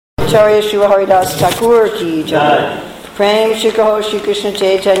Acharya Shri Haridas Thakur ki jai. Prem Shri Kaho Shri Krishna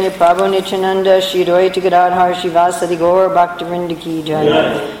Chaitanya Prabhu Nityananda Shri Advaita Gadadhar Shri Vasadi Gaur Bhaktivinoda ki jai.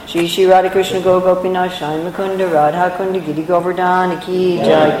 Shri Shri Radha Krishna Go Gopinath Shai Mukunda Radha Kunda Giri Govardhana ki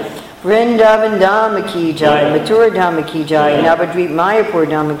jai. Vrindavan Dhama ki jai, Mathura Dhama ki jai, Navadvip Mayapur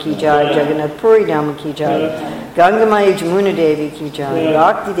Dhama ki jai, Jagannath Puri Dhama ki jai, Gangamaya Jamuna Devi ki jai,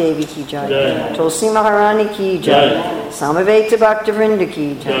 Bhakti Devi ki jai, Tulsi Maharani ki jai, Samaveta Bhaktivinoda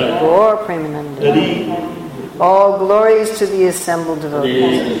ki jai, Gaur Premananda. All glories to the assembled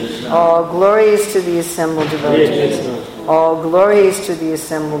devotees. All glories to the assembled devotees. All glories to the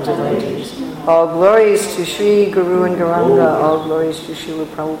assembled devotees. All glories to Sri Guru and Gauranga. All glories to Srila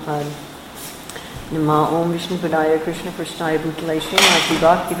Prabhupada. Nama Om Vishnu Padaya Krishna Prasthaya Bhutale Srimati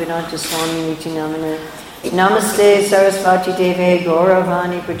Bhakti Vedanta Swami Niti Namane. Namaste Sarasvati Deve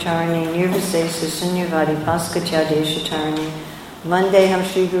Gauravani Pracharani Nirvisesa Sunyavadi Paskatya Deshatarani. Vandeham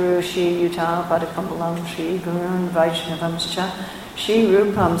Shri Guru Shri Yuta Padakampalam Shri Gurun Vaishnavamscha Shri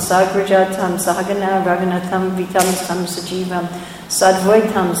Rupam Sagrajatam Sahagana Raghunatham Vitam Sam Sajivam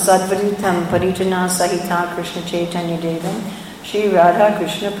Sadvaitam Sadvaritam Parijana Sahita Krishna Chaitanya Devam Shri Radha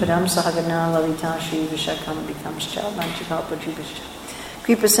Krishna Padam Sahagana Lalita Shri Vishakam Vitamscha Vanchikapajubhishcha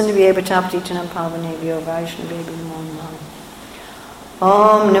Kripa Sindhi Bhatapti Tanam Pavanebhyo Vaishnavebhyo Namo Namo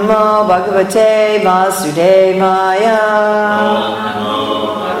Om Namo Bhagavate Vasudevaya.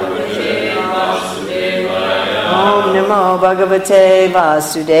 Om Namo Bhagavate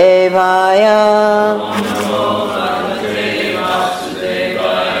Vasudevaya.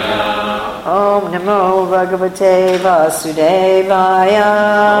 Om Namo Bhagavate Vasudevaya.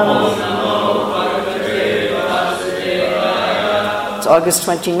 It's August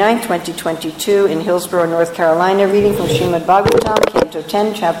 29, 2022 in Hillsborough, North Carolina, reading from Srimad Bhagavatam, Canto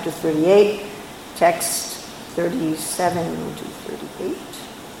 10, Chapter 38, text 37 to 38.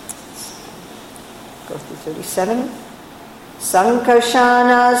 Go through 37.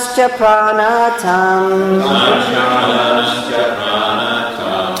 Sankarshanascha pranatam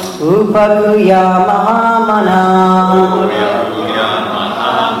Upaguya mahamana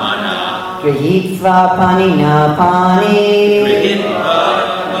Grihitva panina pani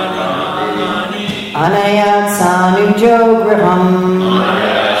Anayat sanujo griham.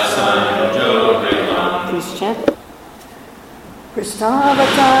 Please chant.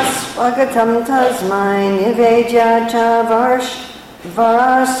 Prastavatas svagatam tasmai nivedya cha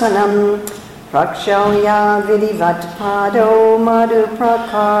varasanam prakshalya vidivat pado madhu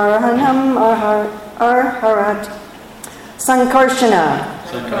prakarhanam arharat. Sankarshana,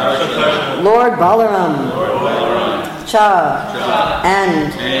 Lord Balaram, Cha,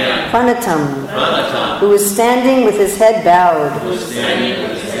 and Pranatam, who is standing with his head bowed,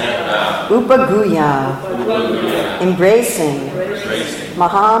 Upaguya, embracing,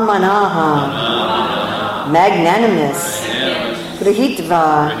 Mahamanaha, magnanimous,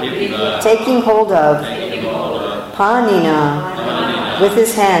 Grihitva, taking hold of, Panina, with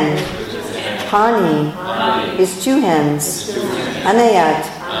his hand, Pani, his two hands, Anayat,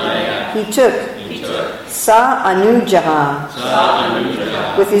 he took, Sa Anujaha,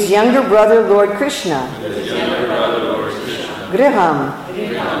 with his younger brother Lord Krishna, Griham,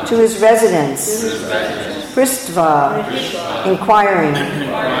 to his residence, Pristva, inquiring,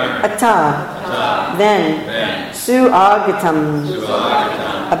 Ata, then, Suagatam,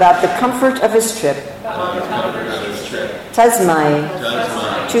 about the comfort of his trip, Tasmai,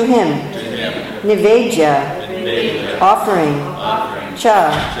 to him, Nivedya, offering,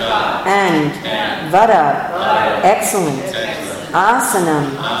 Cha, and Vada, excellent, Asanam,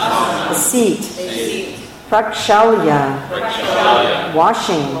 a seat, Prakshalya,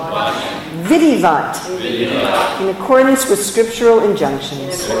 washing, Vidivat, in accordance with scriptural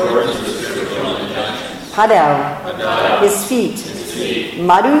injunctions, Padal, his feet,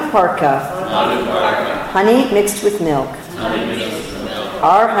 Madhu Parka, honey mixed with milk,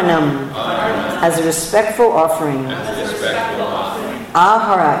 Arhanam, as a respectful offering,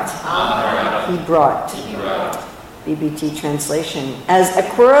 Aharat, he brought. BBT translation. As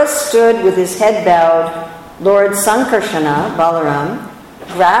Akrura stood with his head bowed, Lord Sankarshana, Balaram,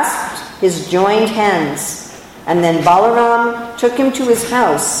 grasped his joined hands, and then Balaram took him to his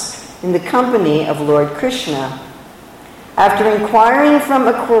house in the company of Lord Krishna. After inquiring from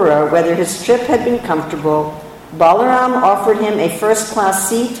Akrura whether his trip had been comfortable, Balaram offered him a first-class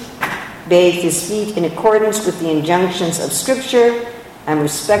seat, bathed his feet in accordance with the injunctions of Scripture, and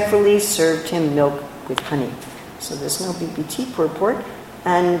respectfully served him milk with honey. So there's no BBT purport.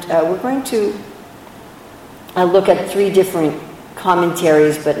 And we're going to look at three different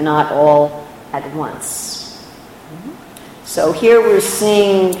commentaries, but not all at once. So here we're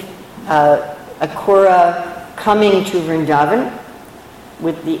seeing Akrura coming to Vrindavan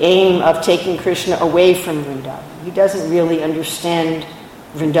with the aim of taking Krishna away from Vrindavan. He doesn't really understand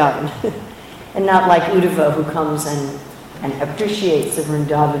Vrindavan. And not like Uddhava, who comes and appreciates the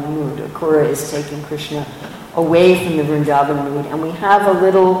Vrindavan mood. Akrura is taking Krishna away from the Vrindavan mood. And we have a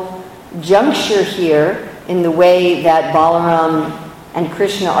little juncture here in the way that Balaram and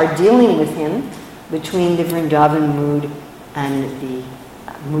Krishna are dealing with him between the Vrindavan mood and the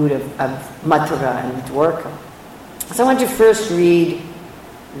mood of Mathura and Dwarka. So I want to first read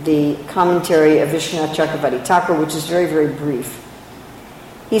the commentary of Vishwanath Chakravarti Thakur, which is very, very brief.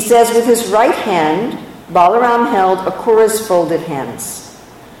 He says, with his right hand, Balaram held Akrura's folded hands,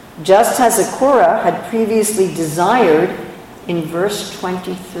 just as Akrura had previously desired in verse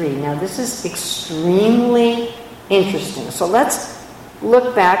 23. Now this is extremely interesting. So let's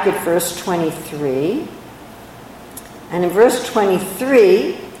look back at verse 23. And in verse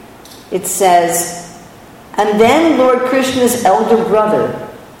 23, it says, and then Lord Krishna's elder brother,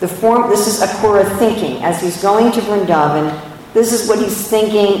 this is Akrura thinking, as he's going to Vrindavan, this is what he's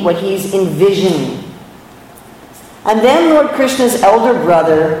thinking, what he's envisioning. And then Lord Krishna's elder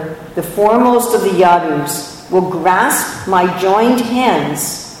brother, the foremost of the Yadus, will grasp my joined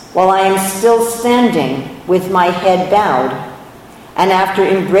hands while I am still standing with my head bowed. And after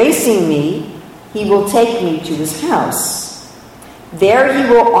embracing me, he will take me to his house. There he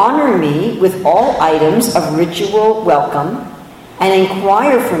will honor me with all items of ritual welcome and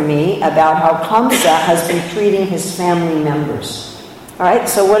inquire from me about how Kamsa has been treating his family members. All right,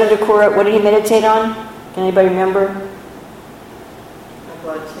 so what did he meditate on? Can anybody remember?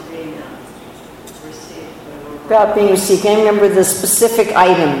 About being received. Can you remember the specific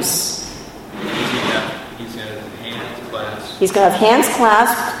items? He's going to have hands clasped. He's going to have hands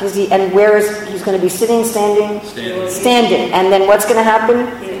clasped. And where is he's going to be sitting, standing? Standing. And then what's going to happen?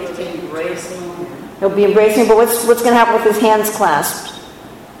 He'll be embracing. But what's going to happen with his hands clasped?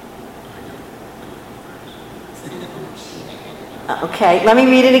 Okay, let me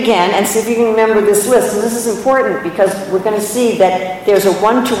read it again and see if you can remember this list. And this is important because we're going to see that there's a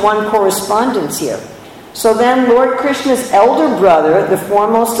one-to-one correspondence here. So then Lord Krishna's elder brother, the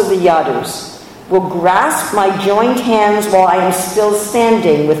foremost of the Yadus, will grasp my joined hands while I am still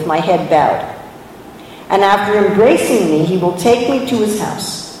standing with my head bowed. And after embracing me, he will take me to his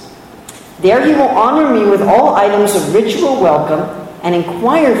house. There he will honor me with all items of ritual welcome and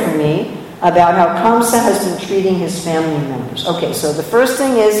inquire from me about how Kamsa has been treating his family members. Okay, so the first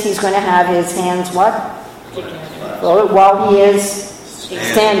thing is he's going to have his hands what? While he is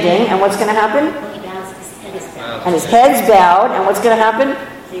standing. And what's going to happen? And his head's bowed. And what's going to happen?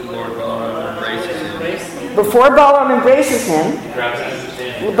 Before Balaram embraces him,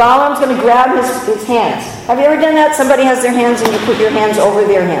 Balaram's going to grab his hands. Have you ever done that? Somebody has their hands and you put your hands over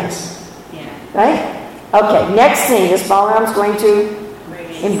their hands. Right? Okay, next thing is Balaram's going to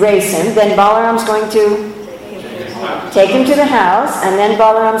embrace him. Then Balaram's going to take him to the house. And then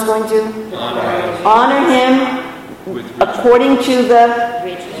Balaram's going to honor him according to the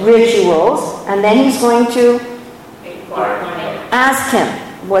rituals. And then he's going to ask him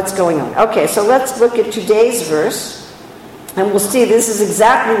what's going on. Okay, so let's look at today's verse. And we'll see this is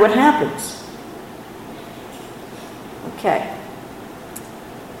exactly what happens. Okay.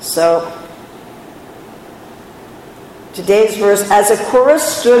 So today's verse, as Akrura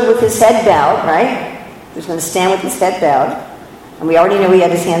stood with his head bowed, right? He was going to stand with his head bowed. And we already know he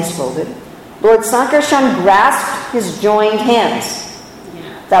had his hands folded. Lord Sankarshan grasped his joined hands.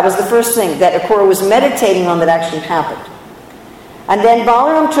 That was the first thing that Akrura was meditating on that actually happened. And then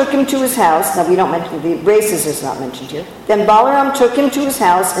Balaram took him to his house. Now we don't mention, the embraces is not mentioned here. Then Balaram took him to his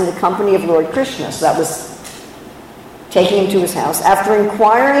house in the company of Lord Krishna. So that was taking him to his house. After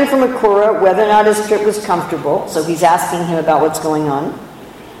inquiring from Akrura whether or not his trip was comfortable, so he's asking him about what's going on.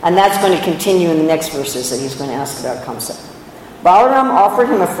 And that's going to continue in the next verses that he's going to ask about Kamsa. Balaram offered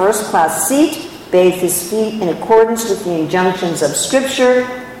him a first-class seat, bathed his feet in accordance with the injunctions of Scripture,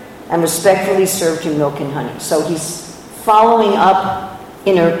 and respectfully served him milk and honey. So he's following up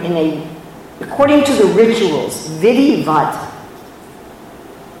according to the rituals, vidhi vat.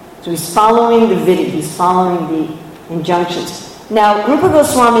 So he's following the vidhi, he's following the injunctions. Now, Rupa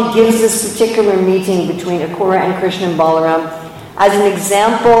Goswami gives this particular meeting between Akrura and Krishna and Balaram as an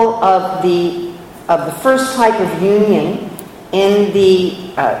example of the first type of union in the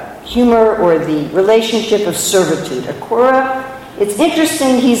humor or the relationship of servitude. Akrura, it's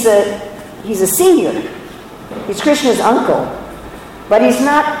interesting, he's a senior. He's Krishna's uncle. But he's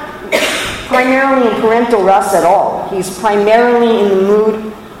not primarily in parental rasa at all. He's primarily in the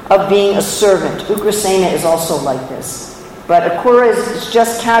mood of being a servant. Ugrasena is also like this. but Akrura is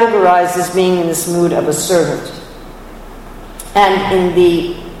just categorized as being in this mood of a servant. And in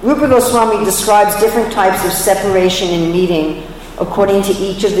the Rupa Goswami describes different types of separation and meeting according to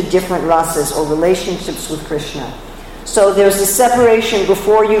each of the different rasas or relationships with Krishna. So there's the separation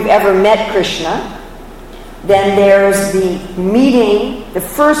before you've ever met Krishna. Then there's the meeting, the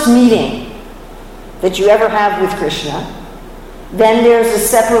first meeting that you ever have with Krishna. Then there's a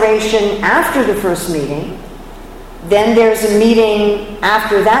separation after the first meeting. Then there's a meeting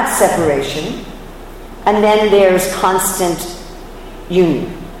after that separation. And then there's constant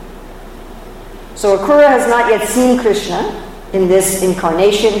union. So Akrura has not yet seen Krishna in this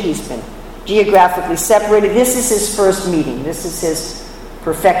incarnation. He's been geographically separated. This is his first meeting. This is his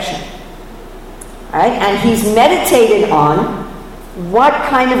perfection. All right? And he's meditated on what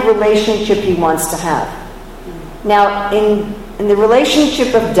kind of relationship he wants to have. Now, in the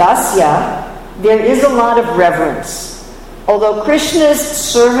relationship of Dasya, there is a lot of reverence. Although Krishna's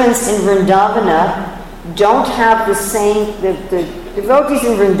servants in Vrindavana don't have the same, the devotees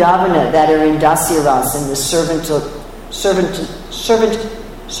in Vrindavana that are in Dasya Ras, in the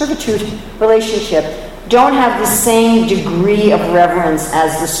servitude relationship, don't have the same degree of reverence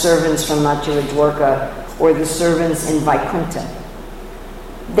as the servants from Mathura Dwarka or the servants in Vaikuntha.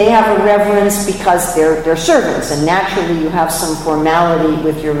 They have a reverence because they're servants, and naturally you have some formality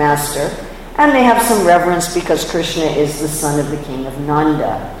with your master, and they have some reverence because Krishna is the son of the king of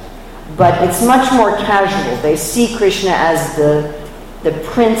Nanda. But it's much more casual. They see Krishna as the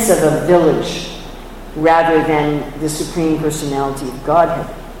prince of a village rather than the Supreme Personality of Godhead.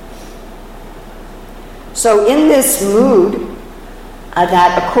 So in this mood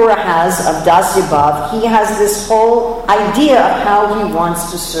that Akrura has of Dasya Bhav, he has this whole idea of how he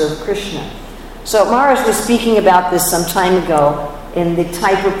wants to serve Krishna. So Maharaj was speaking about this some time ago in the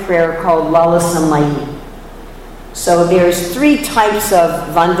type of prayer called Lalasamayi. So there's three types of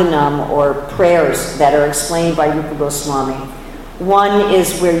vandanam or prayers that are explained by Rupa Goswami. One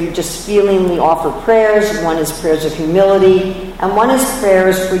is where you just feelingly offer prayers, one is prayers of humility, and one is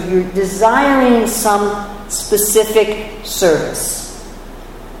prayers where you're desiring some specific service.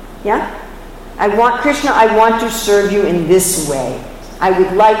 Yeah? Krishna, I want to serve you in this way. I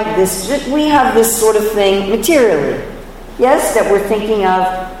would like this. We have this sort of thing materially. Yes, that we're thinking of,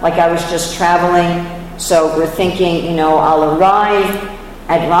 like I was just traveling, so we're thinking, I'll arrive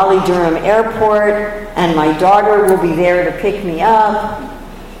at Raleigh-Durham Airport, and my daughter will be there to pick me up.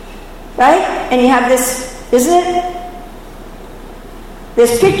 Right? And you have this, isn't it?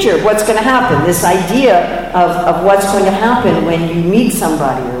 This picture of what's going to happen, this idea of what's going to happen when you meet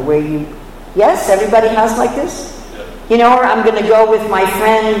somebody or where you... Yes, everybody has like this? Or I'm going to go with my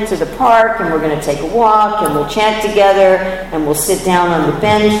friend to the park, and we're going to take a walk, and we'll chant together, and we'll sit down on the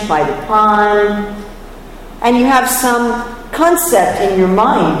bench by the pond. And you have some concept in your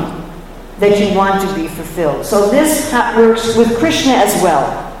mind that you want to be fulfilled. So this works with Krishna as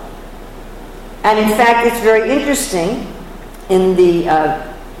well. And in fact, it's very interesting in the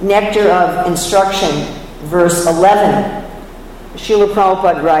Nectar of Instruction, verse 11, Srila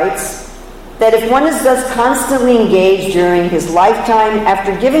Prabhupada writes that if one is thus constantly engaged during his lifetime,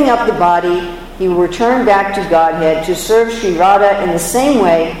 after giving up the body, he will return back to Godhead to serve Sri Radha in the same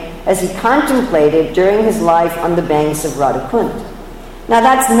way as he contemplated during his life on the banks of Radhakund. Now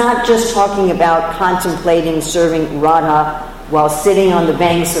that's not just talking about contemplating serving Radha while sitting on the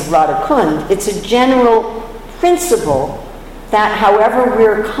banks of Radhakund. It's a general principle that however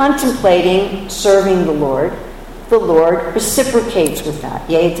we're contemplating serving the Lord reciprocates with that.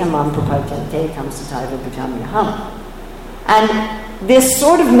 And this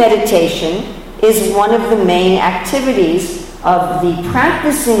sort of meditation is one of the main activities of the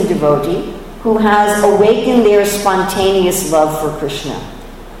practicing devotee who has awakened their spontaneous love for Krishna.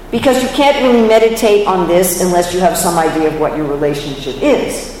 Because you can't really meditate on this unless you have some idea of what your relationship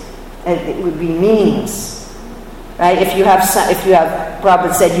is. It would be meaningless. Right? If you have,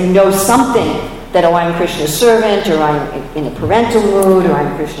 Prabhupada said, something that, I'm Krishna's servant, or I'm in a parental mood, or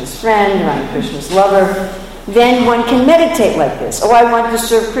I'm Krishna's friend, or I'm Krishna's lover, then one can meditate like this. I want to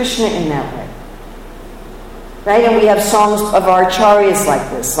serve Krishna in that way. Right? And we have songs of our acharyas like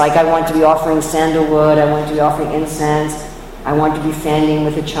this, like I want to be offering sandalwood, I want to be offering incense, I want to be fanning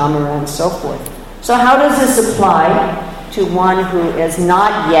with a chamara, and so forth. So how does this apply to one who has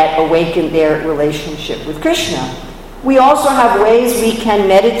not yet awakened their relationship with Krishna? We also have ways we can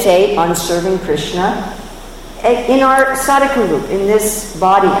meditate on serving Krishna in our sadhaka group, in this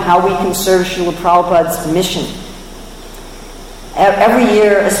body, how we can serve Srila Prabhupada's mission. Every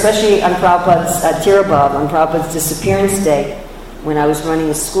year, especially on Prabhupada's Tirabhav, on Prabhupada's disappearance day, when I was running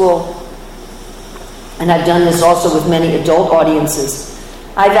a school, and I've done this also with many adult audiences,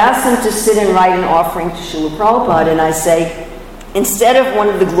 I've asked them to sit and write an offering to Srila Prabhupada, and I say, instead of one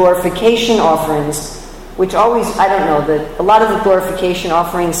of the glorification offerings, which always, I don't know, a lot of the glorification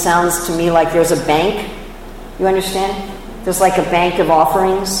offerings sounds to me like there's a bank. You understand? There's like a bank of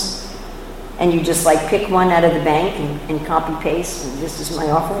offerings, and you just like pick one out of the bank and copy paste, and this is my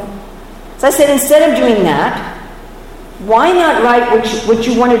offering. So I said, instead of doing that, why not write what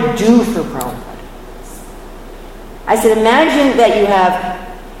you want to do for Prabhupada? I said, imagine that you have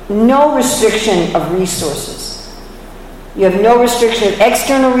no restriction of resources. You have no restriction of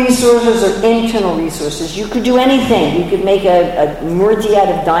external resources or internal resources. You could do anything. You could make a murti out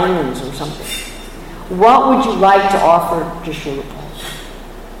of diamonds or something. What would you like to offer to Srila Prabhupada?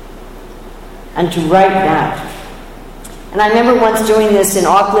 And to write that. And I remember once doing this in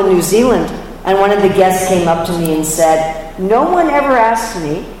Auckland, New Zealand, and one of the guests came up to me and said, no one ever asked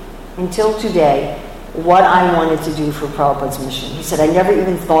me until today what I wanted to do for Prabhupada's mission. He said, I never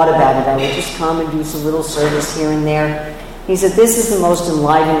even thought about it. I would just come and do some little service here and there. He said, this is the most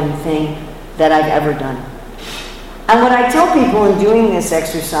enlivening thing that I've ever done. And what I tell people in doing this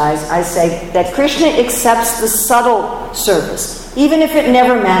exercise, I say that Krishna accepts the subtle service, even if it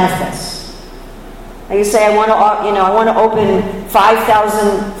never manifests. Like you say, I want to open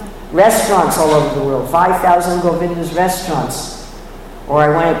 5,000 restaurants all over the world, 5,000 Govinda's restaurants. Or I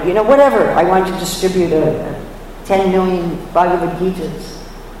want to, whatever. I want to distribute 10 million Bhagavad Gitas.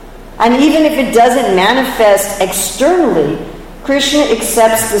 And even if it doesn't manifest externally, Krishna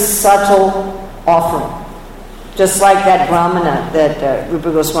accepts the subtle offering. Just like that Brahmana that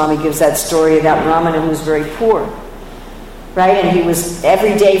Rupa Goswami gives that story of that Brahmana who was very poor. Right? And he was,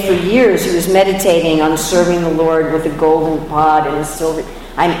 every day for years, he was meditating on serving the Lord with a golden pot and a silver.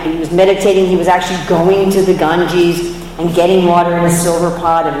 He was meditating, he was actually going to the Ganges and getting water in a silver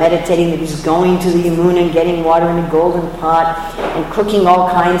pot, and meditating that he's going to the Yamuna and getting water in a golden pot, and cooking all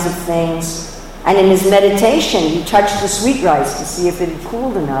kinds of things. And in his meditation, he touched the sweet rice to see if it had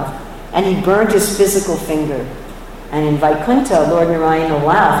cooled enough, and he burned his physical finger. And in Vaikuntha, Lord Narayana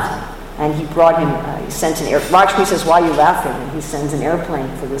laughed, and he brought him, he sent an airplane. Lakshmi says, why are you laughing? And he sends an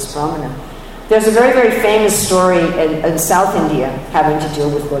airplane for this Brahmana. There's a very, very famous story in South India having to do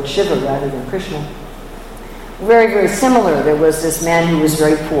with Lord Shiva rather than Krishna. Very, very similar. There was this man who was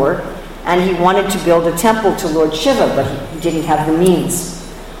very poor, and he wanted to build a temple to Lord Shiva, but he didn't have the means.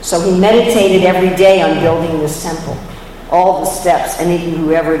 So he meditated every day on building this temple. All the steps. Any of you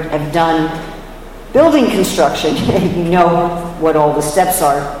who ever have done building construction, you know what all the steps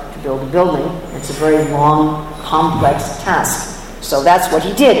are to build a building. It's a very long, complex task. So that's what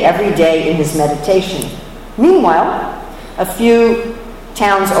he did every day in his meditation. Meanwhile, a few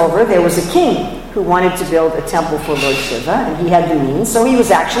towns over, there was a king who wanted to build a temple for Lord Shiva, and he had the means, so he was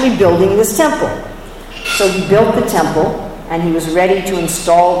actually building this temple. So he built the temple, and he was ready to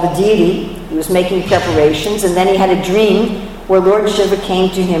install the deity. He was making preparations, and then he had a dream where Lord Shiva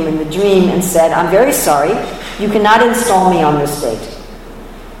came to him in the dream and said, I'm very sorry, you cannot install me on this date,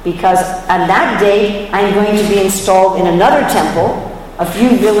 because on that date I'm going to be installed in another temple a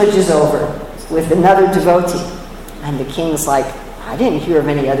few villages over with another devotee. And the king's like, I didn't hear of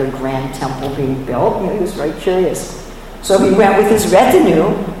any other grand temple being built. He was very curious. So he went with his retinue,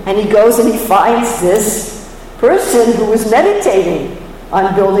 and he goes and he finds this person who was meditating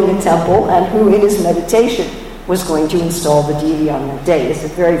on building a temple, and who in his meditation was going to install the deity on that day. It's a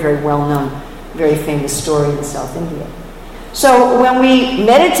very, very well-known, very famous story in South India. So when we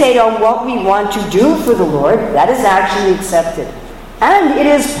meditate on what we want to do for the Lord, that is actually accepted. And it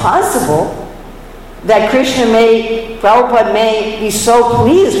is possible that Prabhupada may be so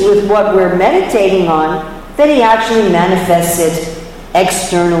pleased with what we're meditating on that he actually manifests it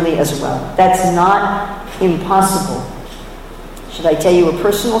externally as well. That's not impossible. Should I tell you a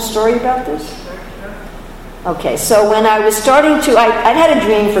personal story about this? Okay, so when I was starting to, I'd had a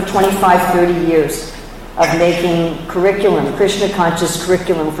dream for 25, 30 years of making curriculum, Krishna conscious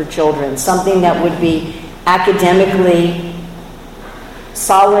curriculum for children, something that would be academically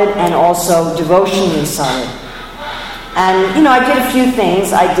solid and also devotionally solid. And, I did a few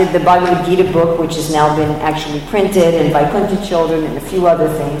things. I did the Bhagavad Gita book, which has now been actually printed, and Vaikuntha Children, and a few other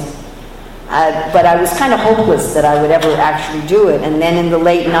things. But I was kind of hopeless that I would ever actually do it. And then in the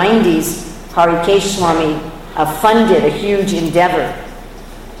late 90s, Harikesh Swami funded a huge endeavor.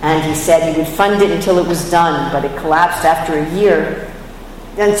 And he said he would fund it until it was done, but it collapsed after a year.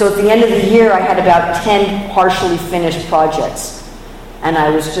 And so at the end of the year, I had about 10 partially finished projects. And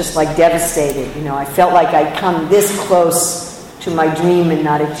I was just like devastated. I felt like I'd come this close to my dream and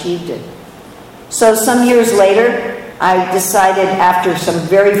not achieved it. So some years later, I decided, after some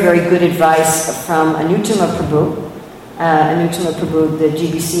very, very good advice from Anutama Prabhu, the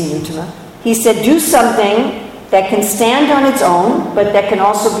GBC Anutama, he said, do something that can stand on its own, but that can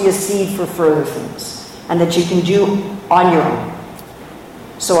also be a seed for further things, and that you can do on your own.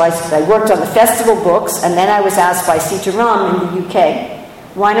 So I worked on the festival books, and then I was asked by Sitaram in the UK,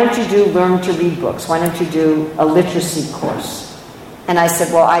 why don't you do learn to read books? Why don't you do a literacy course? And I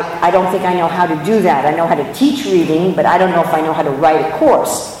said, well, I don't think I know how to do that. I know how to teach reading, but I don't know if I know how to write a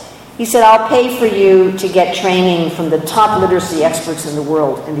course. He said, I'll pay for you to get training from the top literacy experts in the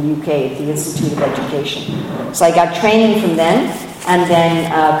world in the UK at the Institute of Education. So I got training from them, and then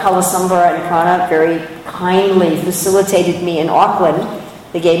Kalasambara and Prana very kindly facilitated me in Auckland.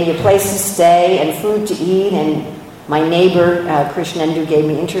 They gave me a place to stay and food to eat, and my neighbor, Krishna, gave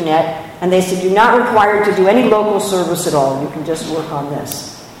me internet. And they said, you're not required to do any local service at all. You can just work on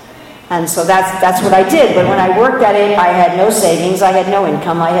this. And so that's what I did. But when I worked at it, I had no savings. I had no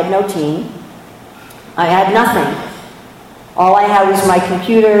income. I had no team. I had nothing. All I had was my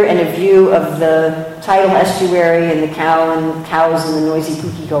computer and a view of the tidal estuary and the cows and the noisy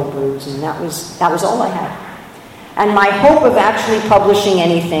Pukiko birds. And that was all I had. And my hope of actually publishing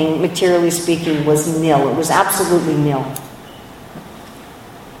anything, materially speaking, was nil. It was absolutely nil.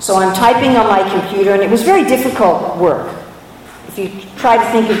 So I'm typing on my computer, and it was very difficult work. If you try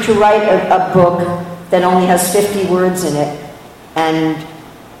to think of to write a book that only has 50 words in it, and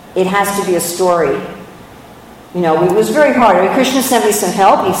it has to be a story, it was very hard. I mean, Krishna sent me some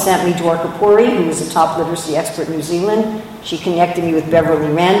help. He sent me Dwarka Puri, who was a top literacy expert in New Zealand. She connected me with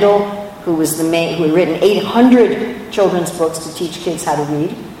Beverly Randall, who had written 800 children's books to teach kids how to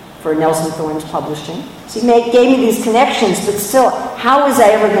read for Nelson Thorne's publishing. So he gave me these connections, but still, how was I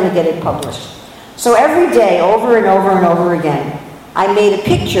ever going to get it published? So every day, over and over and over again, I made a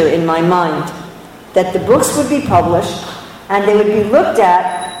picture in my mind that the books would be published, and they would be looked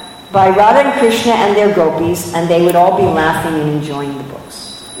at by Radha and Krishna and their gopis, and they would all be laughing and enjoying the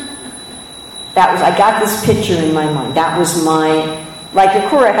books. I got this picture in my mind. That was like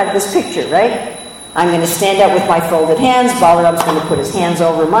Akura had this picture, right? I'm going to stand up with my folded hands. Balaram's going to put his hands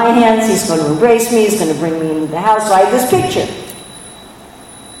over my hands. He's going to embrace me. He's going to bring me into the house. So I have this picture.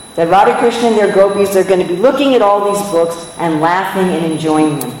 That Radha Krishna and their gopis, they're going to be looking at all these books and laughing and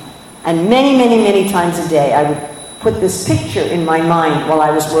enjoying them. And many, many, many times a day, I would put this picture in my mind while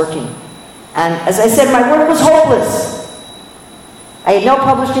I was working. And as I said, my work was hopeless. I had no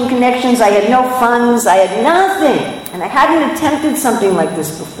publishing connections. I had no funds. I had nothing. And I hadn't attempted something like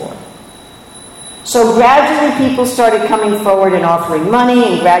this before. So gradually people started coming forward and offering money,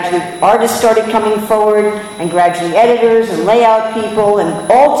 and gradually artists started coming forward, and gradually editors and layout people, and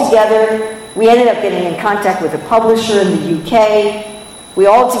all together we ended up getting in contact with a publisher in the UK. We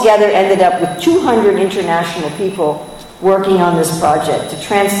all together ended up with 200 international people working on this project to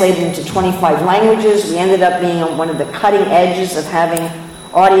translate it into 25 languages. We ended up being on one of the cutting edges of having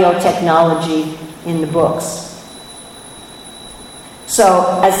audio technology in the books.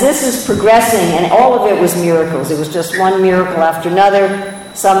 So as this is progressing, and all of it was miracles, it was just one miracle after another.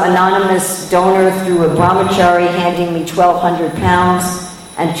 Some anonymous donor through a brahmachari handing me 1,200 pounds,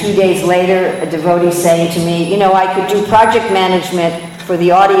 and 2 days later a devotee saying to me, I could do project management for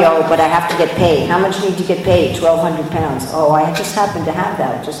the audio, but I have to get paid. How much need to get paid? 1,200 pounds. Oh, I just happened to have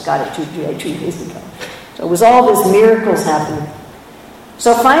that. I just got it 2 days ago. So it was all these miracles happening.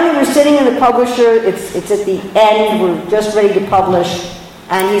 So finally we're sitting in the publisher, it's at the end, we're just ready to publish,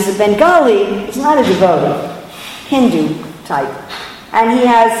 and he's a Bengali, he's not a devotee, Hindu type. And he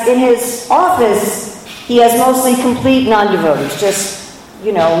has, in his office, he has mostly complete non-devotees, just,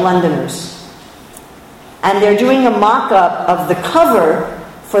 Londoners. And they're doing a mock-up of the cover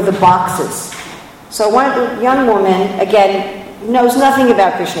for the boxes. So the young woman, again, knows nothing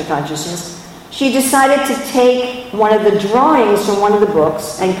about Krishna consciousness. She decided to take one of the drawings from one of the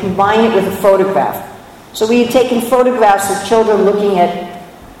books and combine it with a photograph. So we had taken photographs of children looking at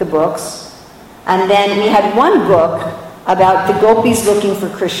the books, and then we had one book about the gopis looking for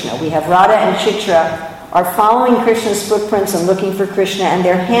Krishna. We have Radha and Chitra are following Krishna's footprints and looking for Krishna, and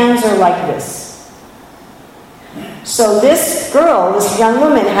their hands are like this. So this girl, this young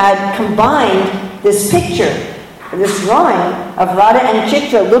woman, had combined this picture, this drawing of Radha and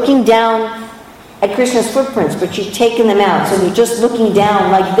Chitra looking down at Krishna's footprints, but she'd taken them out. So they're just looking down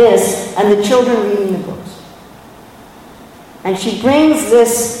like this, and the children reading the books. And she brings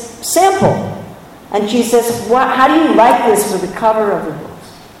this sample, and she says, how do you like this for the cover of the books?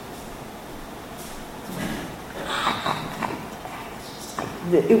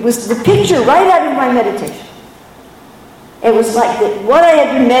 It was the picture right out of my meditation. It was like what I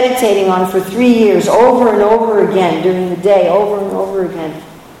had been meditating on for 3 years, over and over again, during the day, over and over again,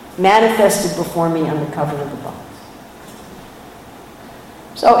 manifested before me on the cover of the box.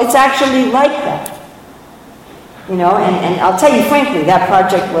 So it's actually like that. You know, and I'll tell you frankly, that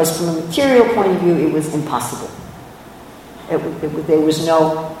project was, from a material point of view, it was impossible. There was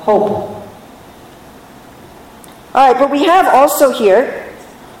no hope. All right, but we have also here...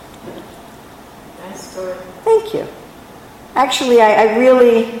 Nice story. Thank you. Actually, I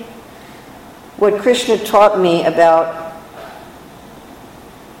really... What Krishna taught me about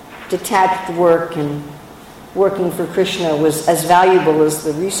detached work and working for Krishna was as valuable as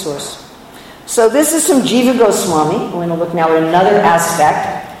the resource. So this is from Jiva Goswami. We're going to look now at another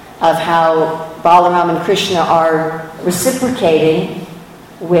aspect of how Balaram and Krishna are reciprocating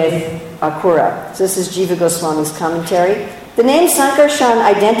with Akura. So this is Jiva Goswami's commentary. The name Sankarshan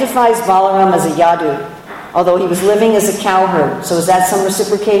identifies Balaram as a yadu, although he was living as a cowherd. So is that some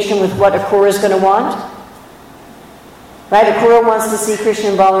reciprocation with what Akura is going to want? Right? Akura wants to see Krishna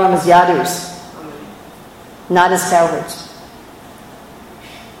and Balaram as yadus, not as cowherds.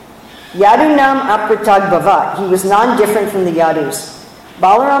 Yadunam apratag bhavat. He was non-different from the yadus.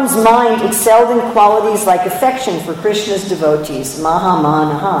 Balaram's mind excelled in qualities like affection for Krishna's devotees, maha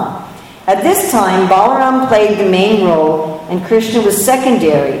manaha. At this time, Balaram played the main role and Krishna was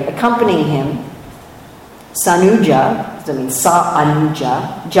secondary, accompanying him. Sanuja, that means sa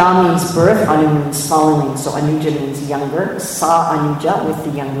anuja. Ja means birth, anu means following, so anuja means younger. Sa anuja, with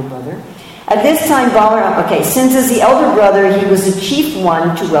the younger brother. At this time, Balaram, since as the elder brother, he was the chief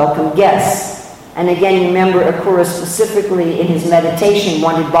one to welcome guests. And again, you remember Akura specifically in his meditation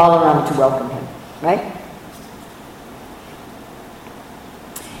wanted Balaram to welcome him, right?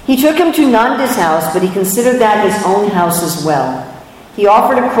 He took him to Nanda's house, but he considered that his own house as well. He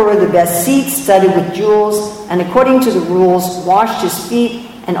offered Akura the best seats studded with jewels, and according to the rules, washed his feet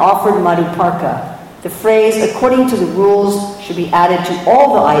and offered madhuparka. The phrase, according to the rules, should be added to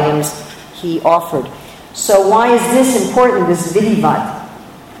all the items he offered. So why is this important, this vidivat?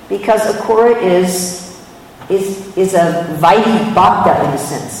 Because Akura is a Vaidhi Bhakta in a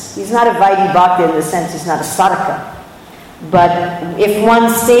sense. He's not a Vaidhi Bhakta in the sense he's not a sadhaka. But if one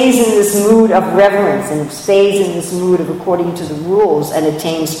stays in this mood of reverence and stays in this mood of according to the rules and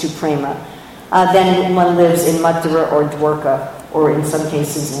attains to prema, then one lives in Mathura or Dwarka, or in some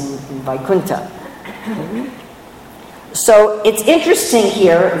cases in Vaikuntha. So it's interesting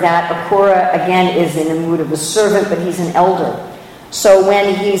here that Akura again is in the mood of a servant, but he's an elder. So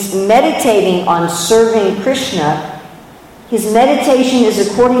when he's meditating on serving Krishna, his meditation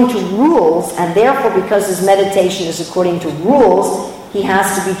is according to rules, and therefore because his meditation is according to rules, he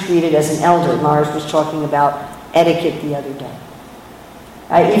has to be treated as an elder. Maharaj was talking about etiquette the other day.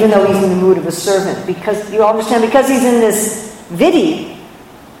 Even though he's in the mood of a servant. Because, you understand, because he's in this vidhi,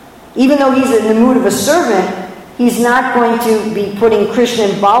 even though he's in the mood of a servant, he's not going to be putting Krishna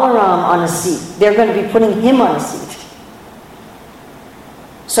and Balaram on a seat. They're going to be putting him on a seat.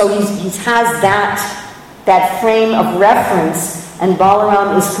 So he has that frame of reference, and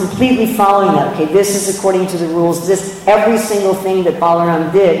Balaram is completely following that. Okay, this is according to the rules. Every single thing that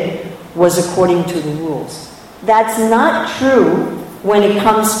Balaram did was according to the rules. That's not true when it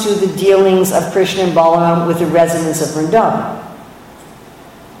comes to the dealings of Krishna and Balaram with the residents of Vrindavan.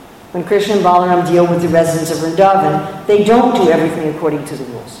 When Krishna and Balaram deal with the residents of Vrindavan, they don't do everything according to the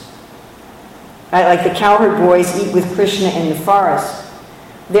rules. Right? Like the cowherd boys eat with Krishna in the forest.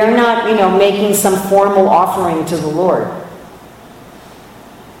 They're not, making some formal offering to the Lord.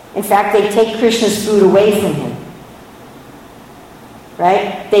 In fact, they take Krishna's food away from him.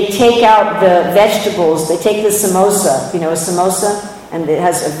 Right? They take out the vegetables. They take the samosa, a samosa, and it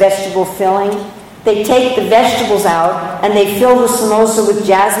has a vegetable filling. They take the vegetables out, and they fill the samosa with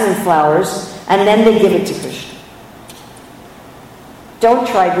jasmine flowers, and then they give it to Krishna. Don't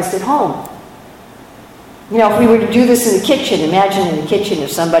try this at home. If we were to do this in the kitchen, imagine in the kitchen if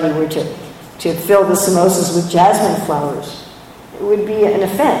somebody were to fill the samosas with jasmine flowers. It would be an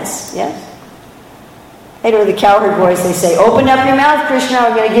offense, yes? The cowherd boys, they say, open up your mouth, Krishna,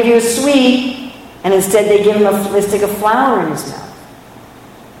 I'm going to give you a sweet. And instead they give him a stick of flour in his mouth.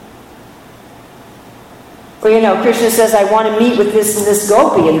 Or, Krishna says, I want to meet with this and this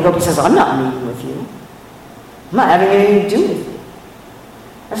gopi. And the gopi says, I'm not meeting with you. I'm not having anything to do with you.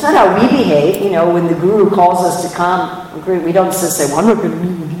 That's not how we behave, when the guru calls us to come. We don't just say, well, I'm not going to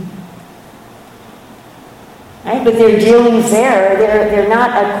meet with you. Right? But their dealings they're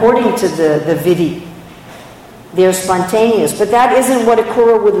not according to the vidhi. They're spontaneous. But that isn't what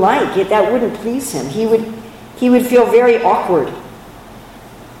Akura would like. That wouldn't please him. He would feel very awkward.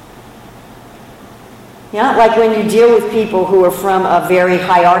 Yeah, like when you deal with people who are from a very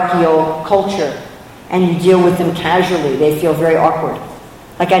hierarchical culture and you deal with them casually, they feel very awkward.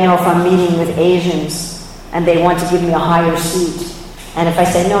 Like I know if I'm meeting with Asians and they want to give me a higher seat, and if I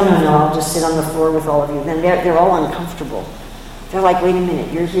say, no, I'll just sit on the floor with all of you, then they're all uncomfortable. They're like, wait a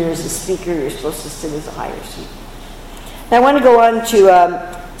minute, you're here as a speaker, you're supposed to sit as a higher seat. Now I want to go on to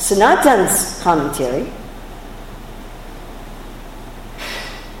Sanatan's commentary,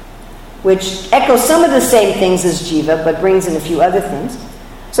 which echoes some of the same things as Jiva, but brings in a few other things.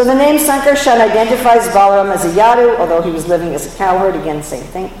 So the name Sankarshan identifies Balaram as a Yadu, although he was living as a cowherd, again, same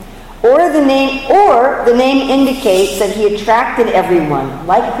thing. Or the name indicates that he attracted everyone,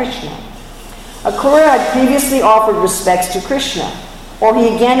 like Krishna. Akrura had previously offered respects to Krishna, or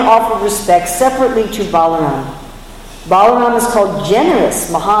he again offered respects separately to Balaram. Balaram is called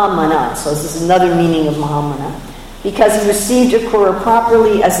generous, Mahamana, so this is another meaning of Mahamana, because he received Akrura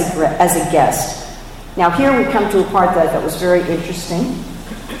properly as a guest. Now here we come to a part that I thought was very interesting.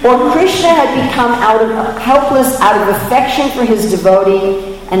 Or Krishna had become helpless out of affection for his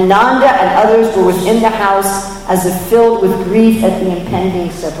devotee, and Nanda and others were within the house as if filled with grief at the impending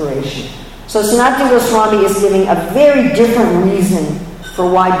separation. So Sanatana Goswami is giving a very different reason for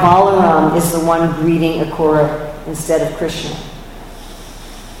why Balaram is the one greeting Akrura instead of Krishna.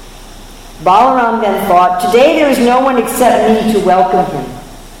 Balaram then thought, today there is no one except me to welcome him.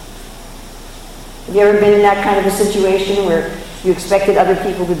 Have you ever been in that kind of a situation where you expected other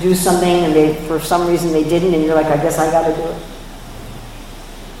people to do something and for some reason they didn't, and you're like, I guess I got to do it?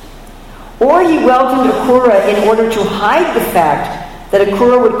 Or he welcomed Akrura in order to hide the fact that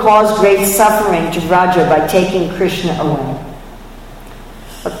Akrura would cause great suffering to Vraja by taking Krishna away.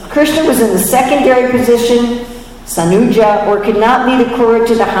 But Krishna was in the secondary position, Sanuja, or could not lead Akrura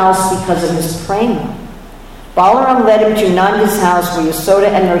to the house because of his prema. Balaram led him to Nanda's house where Yasoda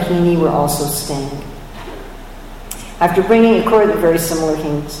and Rohini were also staying. After bringing Akrura, they're very similar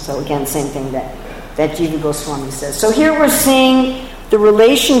things, so again, same thing that Jiva Goswami says. So here we're seeing the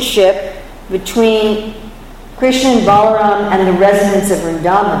relationship between Krishna and Balaram and the residents of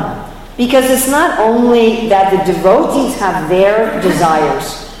Vrindavan. Because it's not only that the devotees have their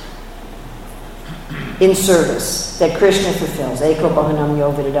desires in service that Krishna fulfills, Eko Bhavanam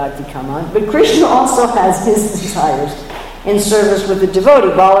Yo Vidadati Kaman, but Krishna also has his desires in service with the devotee.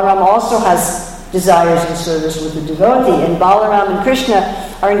 Balaram also has desires in service with the devotee, and Balaram and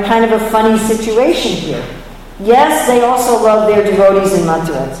Krishna are in kind of a funny situation here. Yes, they also love their devotees in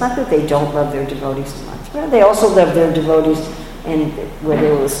Mathura. It's not that they don't love their devotees in Mathura. They also love their devotees where they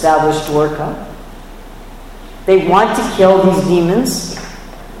will establish Dwarka. They want to kill these demons.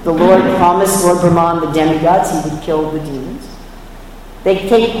 The Lord promised Lord Brahma and the demigods he would kill the demons. They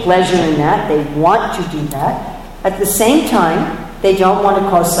take pleasure in that. They want to do that. At the same time, they don't want to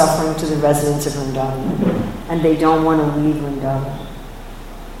cause suffering to the residents of Vrindavan. And they don't want to leave Vrindavan.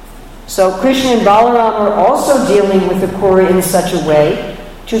 So Krishna and Balaram are also dealing with Akrura in such a way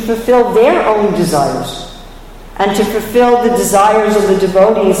to fulfill their own desires and to fulfill the desires of the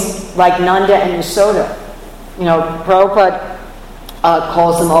devotees like Nanda and Yasoda. You know, Prabhupada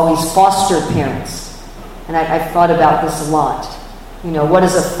calls them always foster parents. And I've thought about this a lot. You know, what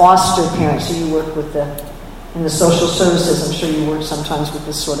is a foster parent? So you work with in the social services, I'm sure you work sometimes with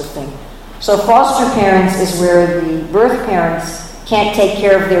this sort of thing. So foster parents is where the birth parents can't take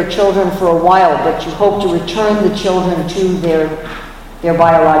care of their children for a while, but you hope to return the children to their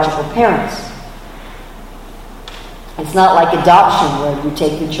biological parents. It's not like adoption where you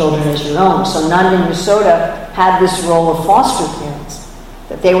take the children as your own. So Nanda and Yasoda had this role of foster parents,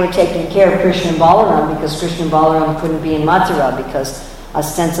 that they were taking care of Krishna and Balaram because Krishna and Balaram couldn't be in Mathura because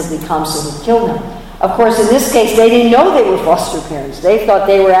ostensibly Kamsa would kill them. Of course, in this case, they didn't know they were foster parents. They thought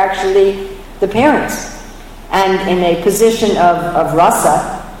they were actually the parents. And in a position of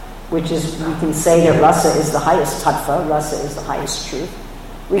rasa, which is, we can say that rasa is the highest tattva, rasa is the highest truth,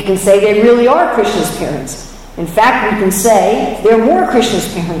 we can say they really are Krishna's parents. In fact, we can say they're more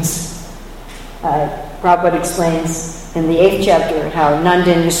Krishna's parents. Prabhupada explains in the 8th chapter how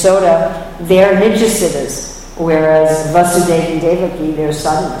Nanda and Yasoda, they're Nijasiddhas, whereas Vasudeva and Devaki, they're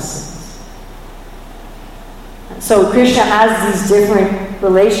Sadhanasiddhas. So Krishna has these different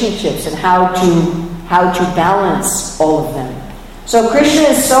relationships and how to balance all of them. So Krishna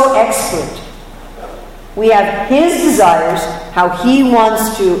is so expert. We have his desires, how he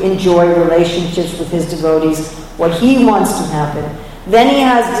wants to enjoy relationships with his devotees, what he wants to happen. Then he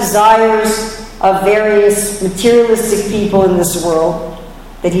has desires of various materialistic people in this world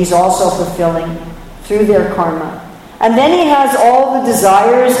that he's also fulfilling through their karma. And then he has all the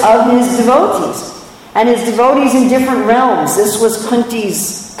desires of his devotees. And his devotees in different realms. This was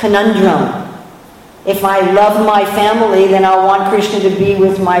Kunti's conundrum. If I love my family, then I'll want Krishna to be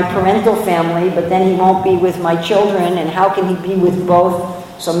with my parental family, but then he won't be with my children, and how can he be with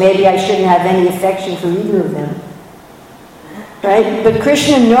both? So maybe I shouldn't have any affection for either of them. Right? But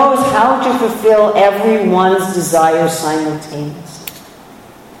Krishna knows how to fulfill everyone's desires simultaneously.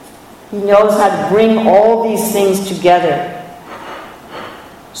 He knows how to bring all these things together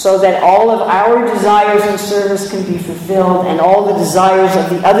so that all of our desires in service can be fulfilled, and all the desires of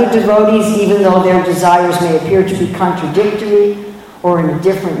the other devotees, even though their desires may appear to be contradictory or in a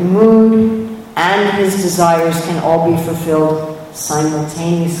different mood, and his desires can all be fulfilled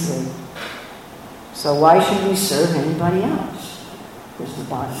simultaneously. So why should we serve anybody else? Is the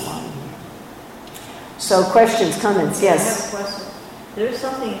bottom line here. So questions, comments, yes? I have a question. There is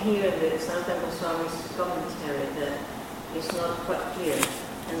something here in the Sanatana Goswami's commentary that is not quite clear,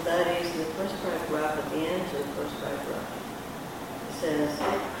 and that is the first paragraph at the end of the first paragraph. It says,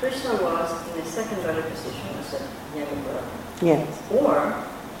 Krishna was in a secondary position as a younger brother. Yes. Or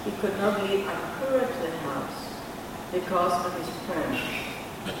he could not leave Akura to the house because of his friend.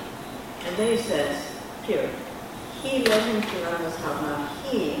 And then he says, here, he led him to Nanda's house. Now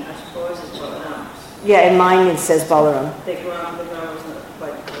he, I suppose, is Balaram's. Yeah, in mine it says Balaram. The grammar was not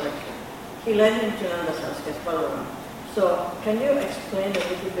quite correct. He led him to Nanda's house, as Balaram. So, can you explain a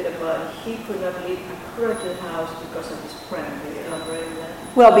little bit about he could not leave Akura to the house because of his friend? Can you elaborate on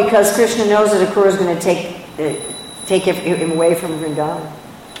that? Well, because Krishna knows that Akura is going to take him away from Vrindavan.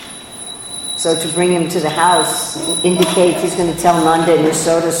 So to bring him to the house indicates he's going to tell Nanda and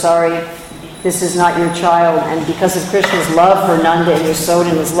Yasoda, sorry, this is not your child. And because of Krishna's love for Nanda and Yasoda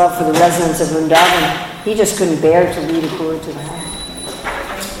and his love for the residents of Vrindavan, he just couldn't bear to lead Akura to the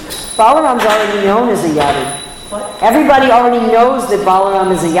house. Balaram's already known as a Yadu. What? Everybody already knows that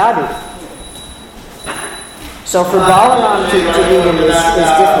Balaram is a Yadu. So for Balaram to lead him is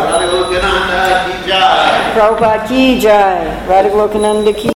different. Prabhupada ki jai. Radha Golokananda ki